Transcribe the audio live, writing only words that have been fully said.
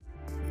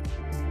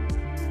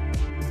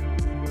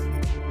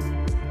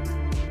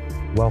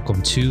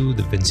Welcome to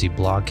the Vinci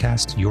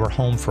Blogcast, your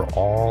home for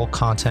all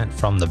content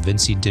from the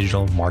Vinci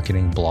Digital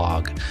Marketing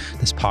blog.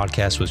 This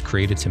podcast was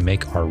created to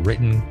make our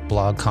written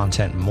blog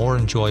content more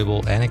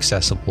enjoyable and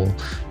accessible,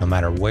 no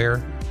matter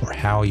where or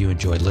how you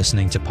enjoy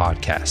listening to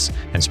podcasts,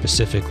 and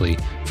specifically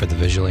for the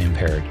visually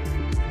impaired.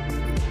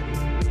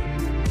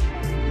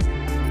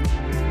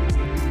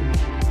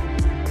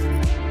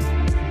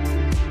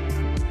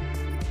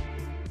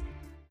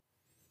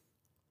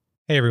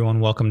 Hey everyone,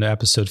 welcome to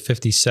episode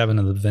 57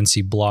 of the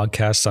Vinci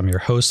Blogcast. I'm your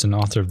host and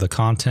author of the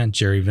content,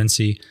 Jerry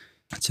Vinci.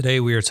 Today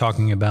we are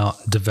talking about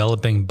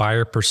developing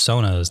buyer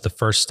personas, the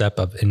first step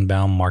of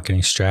inbound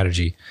marketing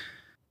strategy.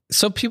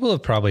 So people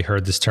have probably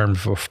heard this term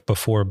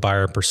before,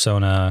 buyer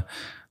persona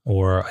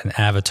or an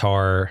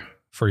avatar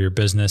for your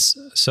business.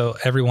 So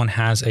everyone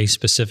has a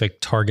specific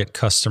target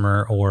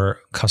customer or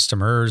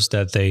customers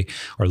that they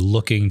are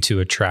looking to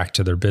attract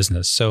to their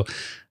business. So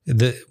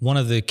one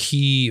of the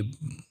key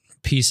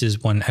pieces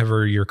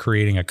whenever you're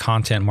creating a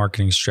content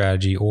marketing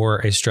strategy or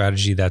a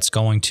strategy that's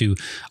going to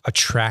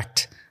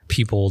attract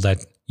people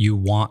that you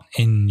want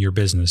in your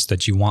business,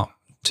 that you want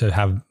to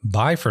have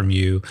buy from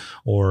you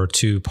or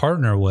to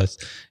partner with,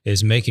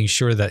 is making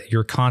sure that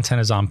your content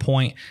is on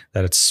point,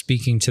 that it's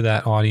speaking to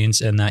that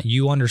audience, and that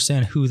you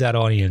understand who that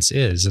audience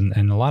is. And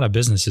a lot of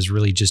businesses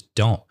really just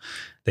don't.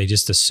 They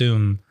just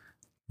assume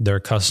their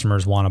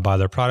customers want to buy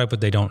their product,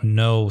 but they don't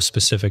know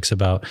specifics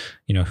about,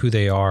 who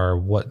they are,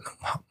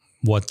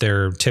 what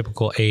their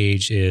typical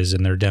age is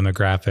and their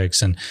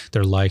demographics and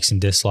their likes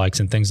and dislikes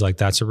and things like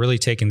that. So really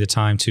taking the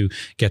time to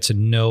get to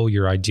know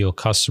your ideal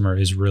customer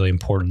is really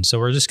important. So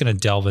we're just going to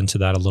delve into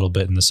that a little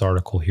bit in this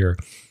article here.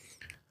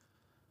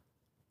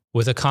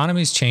 With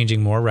economies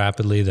changing more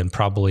rapidly than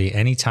probably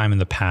any time in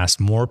the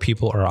past, more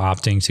people are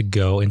opting to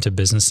go into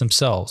business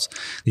themselves.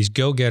 These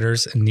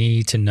go-getters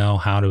need to know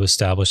how to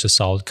establish a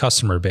solid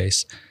customer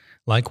base.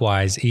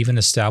 Likewise, even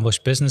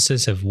established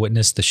businesses have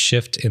witnessed the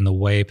shift in the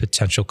way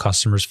potential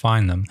customers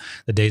find them.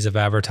 The days of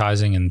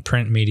advertising in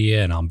print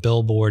media and on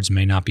billboards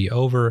may not be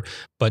over,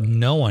 but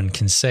no one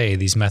can say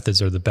these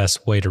methods are the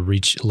best way to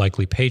reach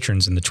likely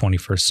patrons in the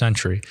 21st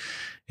century.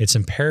 It's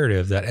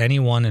imperative that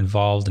anyone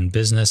involved in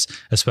business,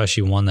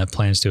 especially one that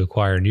plans to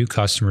acquire new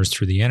customers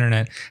through the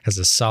internet, has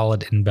a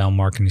solid inbound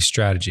marketing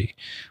strategy.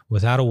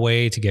 Without a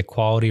way to get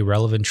quality,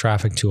 relevant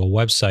traffic to a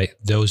website,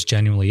 those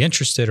genuinely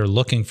interested or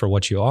looking for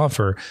what you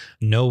offer,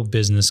 no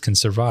business can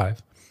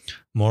survive.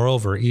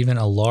 Moreover, even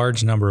a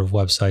large number of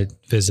website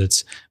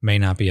visits may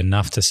not be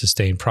enough to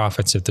sustain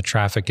profits if the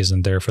traffic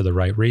isn't there for the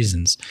right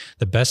reasons.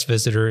 The best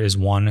visitor is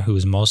one who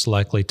is most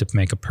likely to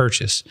make a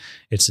purchase.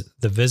 It's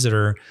the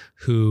visitor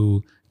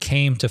who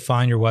came to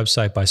find your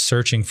website by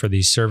searching for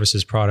these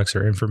services, products,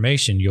 or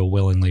information you'll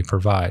willingly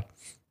provide.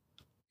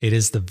 It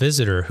is the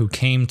visitor who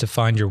came to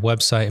find your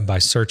website by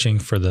searching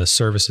for the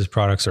services,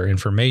 products, or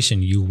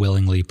information you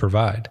willingly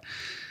provide.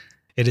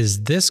 It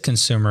is this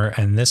consumer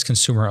and this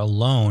consumer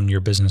alone your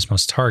business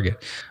must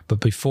target. But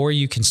before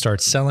you can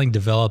start selling,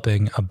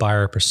 developing a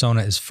buyer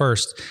persona is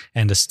first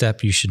and a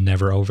step you should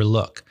never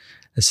overlook.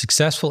 A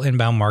successful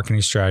inbound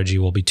marketing strategy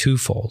will be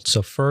twofold.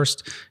 So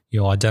first,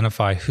 you'll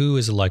identify who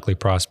is a likely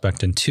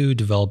prospect, and two,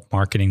 develop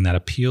marketing that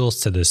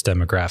appeals to this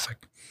demographic.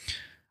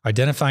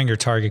 Identifying your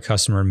target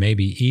customer may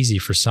be easy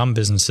for some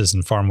businesses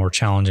and far more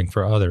challenging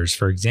for others.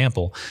 For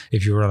example,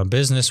 if you run a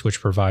business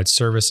which provides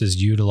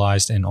services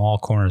utilized in all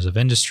corners of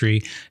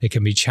industry, it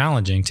can be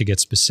challenging to get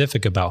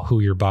specific about who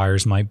your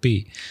buyers might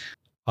be.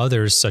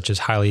 Others, such as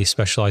highly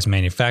specialized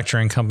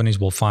manufacturing companies,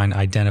 will find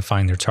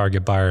identifying their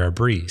target buyer a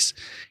breeze.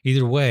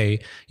 Either way,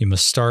 you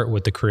must start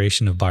with the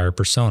creation of buyer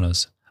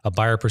personas. A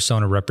buyer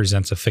persona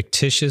represents a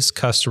fictitious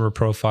customer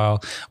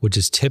profile, which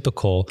is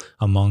typical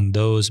among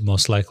those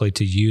most likely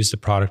to use the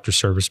product or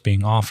service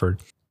being offered.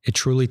 It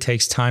truly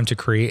takes time to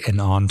create an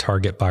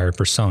on-target buyer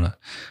persona.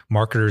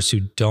 Marketers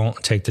who don't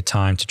take the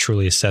time to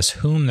truly assess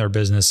whom their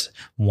business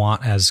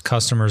want as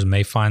customers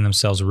may find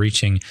themselves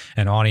reaching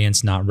an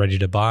audience not ready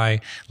to buy,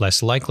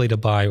 less likely to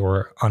buy,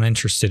 or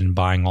uninterested in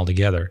buying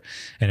altogether.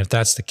 And if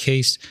that's the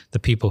case, the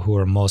people who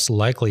are most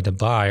likely to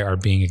buy are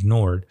being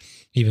ignored.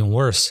 Even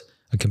worse,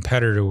 a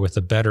competitor with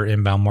a better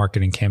inbound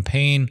marketing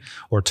campaign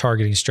or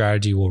targeting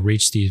strategy will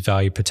reach these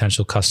valued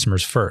potential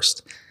customers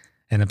first.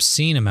 An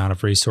obscene amount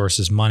of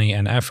resources, money,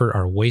 and effort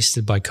are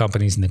wasted by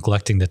companies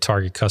neglecting the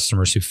target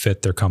customers who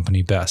fit their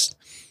company best.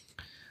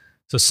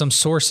 So some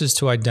sources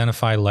to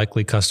identify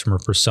likely customer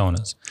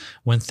personas.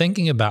 When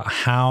thinking about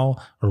how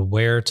or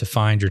where to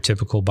find your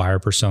typical buyer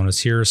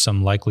personas, here are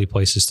some likely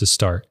places to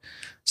start.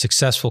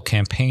 Successful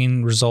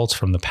campaign results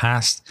from the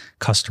past,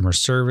 customer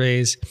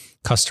surveys,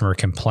 customer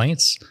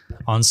complaints,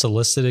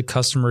 unsolicited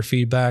customer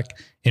feedback,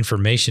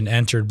 information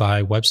entered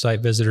by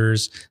website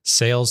visitors,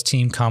 sales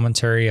team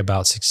commentary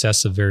about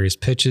success of various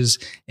pitches,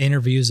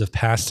 interviews of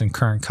past and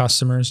current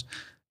customers.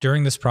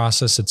 During this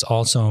process, it's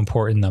also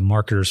important that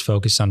marketers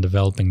focus on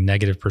developing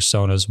negative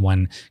personas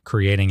when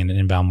creating an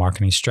inbound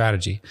marketing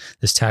strategy.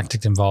 This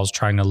tactic involves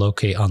trying to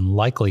locate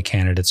unlikely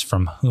candidates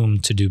from whom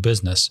to do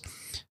business.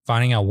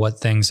 Finding out what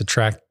things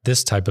attract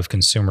this type of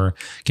consumer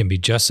can be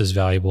just as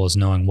valuable as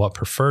knowing what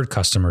preferred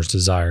customers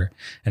desire.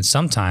 And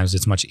sometimes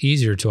it's much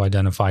easier to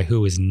identify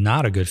who is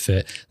not a good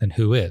fit than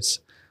who is.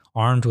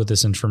 Armed with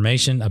this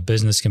information, a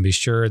business can be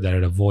sure that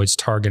it avoids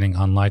targeting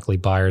unlikely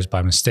buyers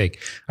by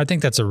mistake. I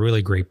think that's a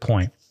really great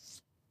point.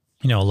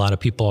 A lot of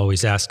people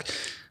always ask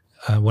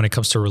when it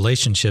comes to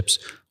relationships,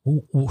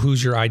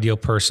 who's your ideal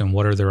person?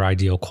 What are their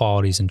ideal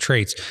qualities and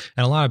traits?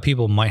 And a lot of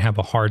people might have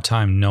a hard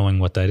time knowing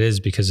what that is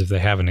because if they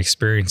haven't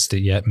experienced it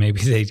yet,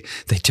 maybe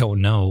they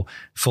don't know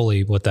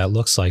fully what that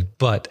looks like.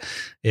 But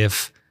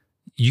if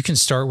you can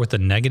start with a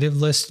negative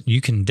list,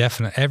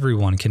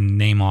 everyone can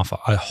name off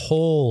a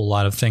whole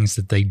lot of things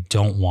that they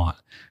don't want.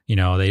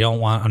 They don't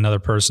want another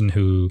person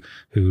who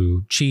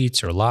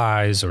cheats or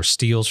lies or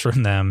steals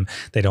from them.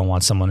 They don't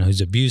want someone who's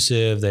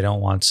abusive. They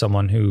don't want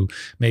someone who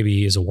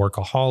maybe is a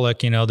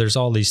workaholic. There's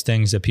all these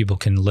things that people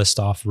can list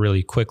off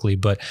really quickly,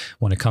 but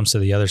when it comes to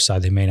the other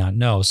side, they may not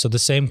know. So the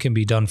same can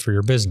be done for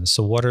your business.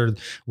 So what are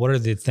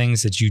the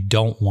things that you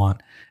don't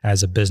want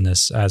as a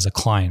business, as a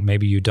client?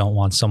 Maybe you don't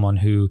want someone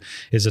who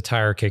is a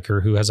tire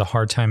kicker, who has a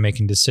hard time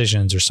making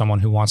decisions, or someone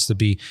who wants to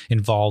be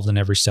involved in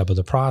every step of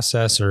the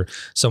process, or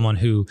someone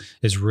who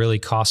is really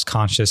cost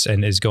conscious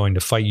and is going to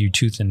fight you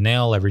tooth and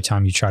nail every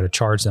time you try to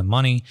charge them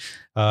money.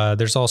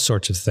 There's all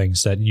sorts of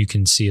things that you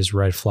can see as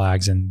red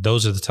flags, and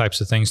those are the types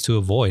of things to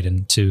avoid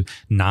and to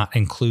not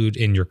include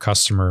in your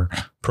customer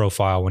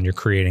profile when you're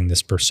creating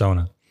this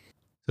persona.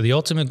 So the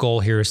ultimate goal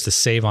here is to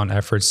save on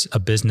efforts a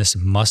business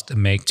must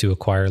make to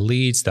acquire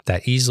leads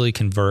that easily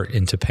convert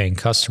into paying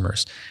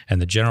customers.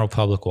 And the general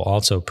public will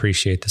also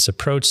appreciate this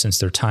approach since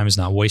their time is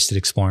not wasted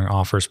exploring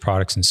offers,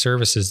 products, and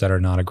services that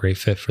are not a great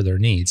fit for their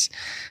needs.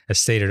 As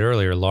stated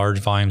earlier, large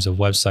volumes of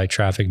website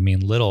traffic mean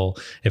little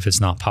if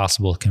it's not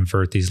possible to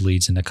convert these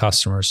leads into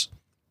customers.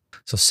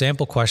 So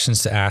sample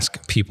questions to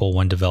ask people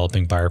when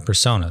developing buyer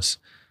personas.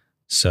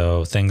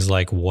 So things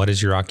like, what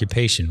is your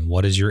occupation?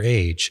 What is your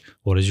age?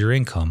 What is your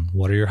income?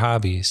 What are your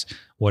hobbies?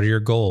 What are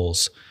your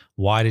goals?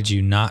 Why did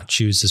you not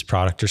choose this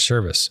product or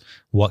service?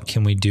 What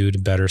can we do to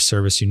better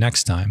service you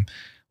next time?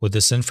 With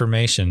this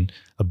information,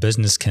 a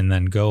business can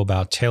then go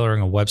about tailoring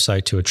a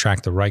website to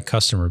attract the right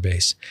customer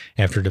base.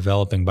 After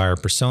developing buyer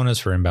personas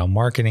for inbound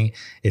marketing,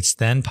 it's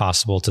then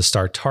possible to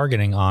start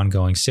targeting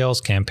ongoing sales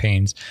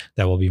campaigns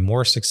that will be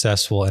more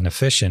successful and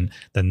efficient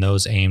than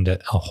those aimed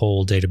at a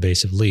whole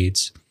database of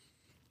leads.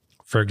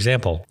 For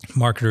example,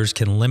 marketers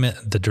can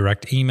limit the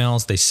direct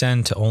emails they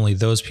send to only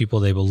those people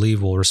they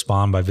believe will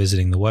respond by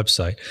visiting the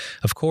website.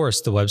 Of course,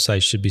 the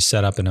website should be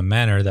set up in a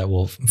manner that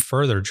will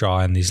further draw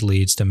in these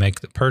leads to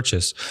make the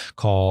purchase,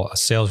 call a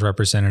sales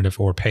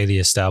representative, or pay the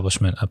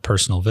establishment a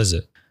personal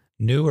visit.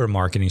 Newer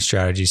marketing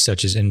strategies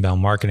such as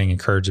inbound marketing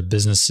encourage a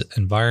business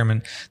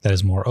environment that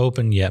is more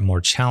open yet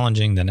more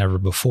challenging than ever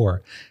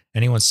before.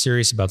 Anyone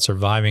serious about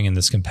surviving in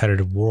this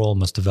competitive world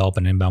must develop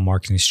an inbound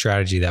marketing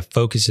strategy that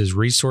focuses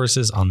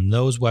resources on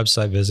those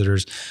website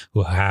visitors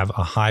who have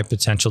a high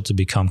potential to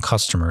become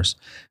customers.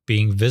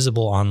 Being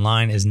visible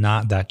online is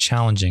not that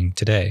challenging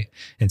today.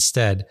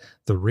 Instead,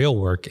 the real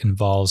work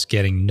involves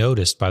getting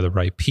noticed by the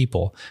right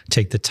people.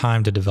 Take the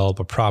time to develop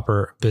a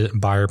proper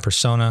buyer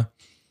persona,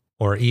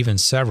 or even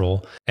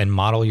several, and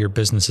model your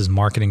business's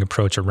marketing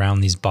approach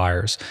around these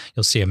buyers.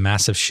 You'll see a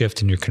massive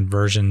shift in your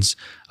conversions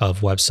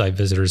of website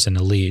visitors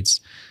into leads.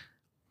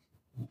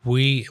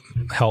 We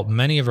help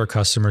many of our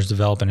customers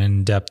develop an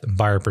in-depth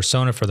buyer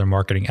persona for their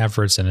marketing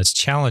efforts, and it's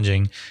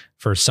challenging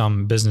for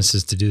some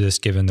businesses to do this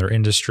given their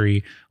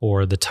industry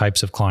or the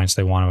types of clients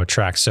they want to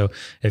attract. So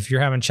if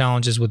you're having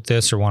challenges with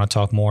this or want to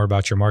talk more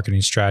about your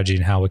marketing strategy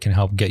and how it can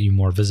help get you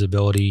more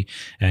visibility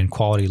and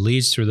quality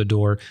leads through the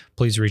door,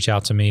 please reach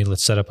out to me.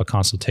 Let's set up a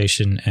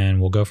consultation and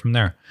we'll go from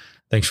there.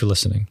 Thanks for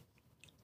listening.